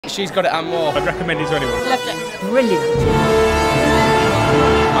She's got it and more. I'd recommend it to anyone. Loved it. Brilliant.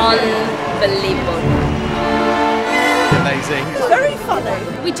 Unbelievable. Amazing. Very funny.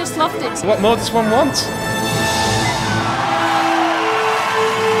 We just loved it. What more does one want?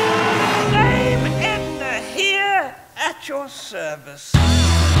 Dame Edna here at your service.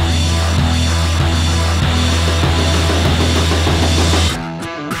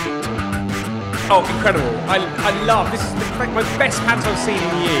 Oh, incredible. I love, this is the best panto I've seen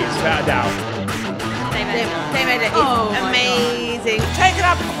in years, without a doubt. Dame Edna is amazing. Taken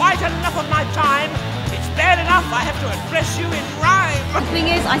up quite enough of my time. It's bad enough I have to address you in rhyme. The thing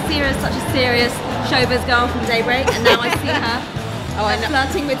is, I see her as such a serious showbiz girl from Daybreak, and now I see her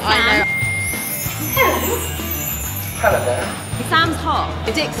flirting with Sam. Hello there. Sam's hot.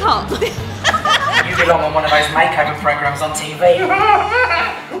 Dick's hot. You belong on one of those makeover programs on TV.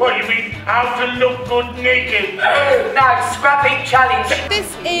 What do you mean? How to look good naked? No, scrap heap challenge. This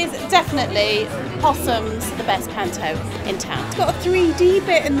is definitely Possum's the best panto in town. It's got a 3D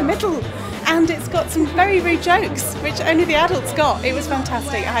bit in the middle and it's got some very rude jokes which only the adults got. It was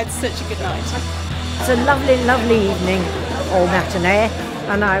fantastic. I had such a good night. It's a lovely, lovely evening, or matinee,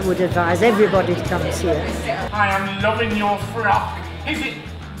 and I would advise everybody to come and see it. I am loving your frock. Is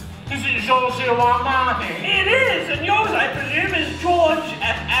it Georges Martin? It is, and yours, I presume, is George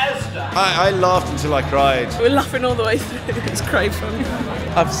at Asda. I laughed until I cried. We're laughing all the way through. It's great fun.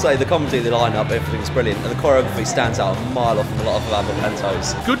 I have to say, the comedy, the line-up, everything's brilliant, and the choreography stands out a mile off from a lot of other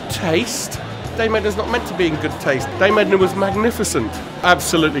pantos. Good taste. Dame Edna's not meant to be in good taste. Dame Edna was magnificent.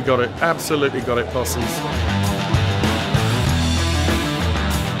 Absolutely got it, Possums.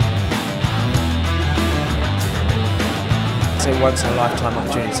 It's a once-in-a-lifetime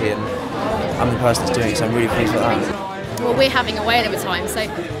opportunity and I'm the person that's doing it, so I'm really pleased with that. Well, we're having a whale of a time, so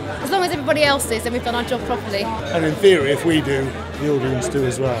as long as everybody else is, then we've done our job properly. And in theory, if we do, the audience do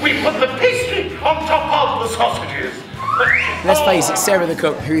as well. We put the pastry on top of the sausages. Let's face it, Sarah the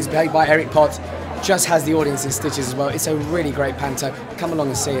cook, who is played by Eric Potts, just has the audience in stitches as well. It's a really great panto. Come along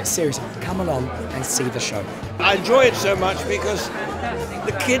and see it. Seriously, come along and see the show. I enjoy it so much because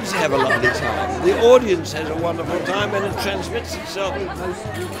the kids have a lovely time. The audience has a wonderful time and it transmits itself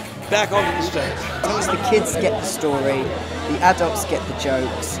back onto the stage. As long as the kids get the story, the adults get the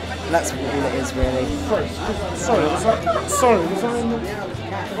jokes, and that's all it is really.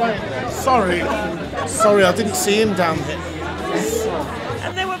 Sorry, I didn't see him down there.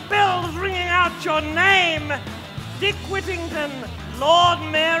 And there were bells ringing out your name. Dick Whittington, Lord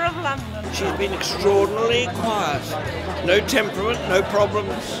Mayor of London. She's been extraordinarily quiet. No temperament, no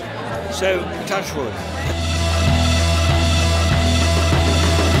problems. So, touch wood.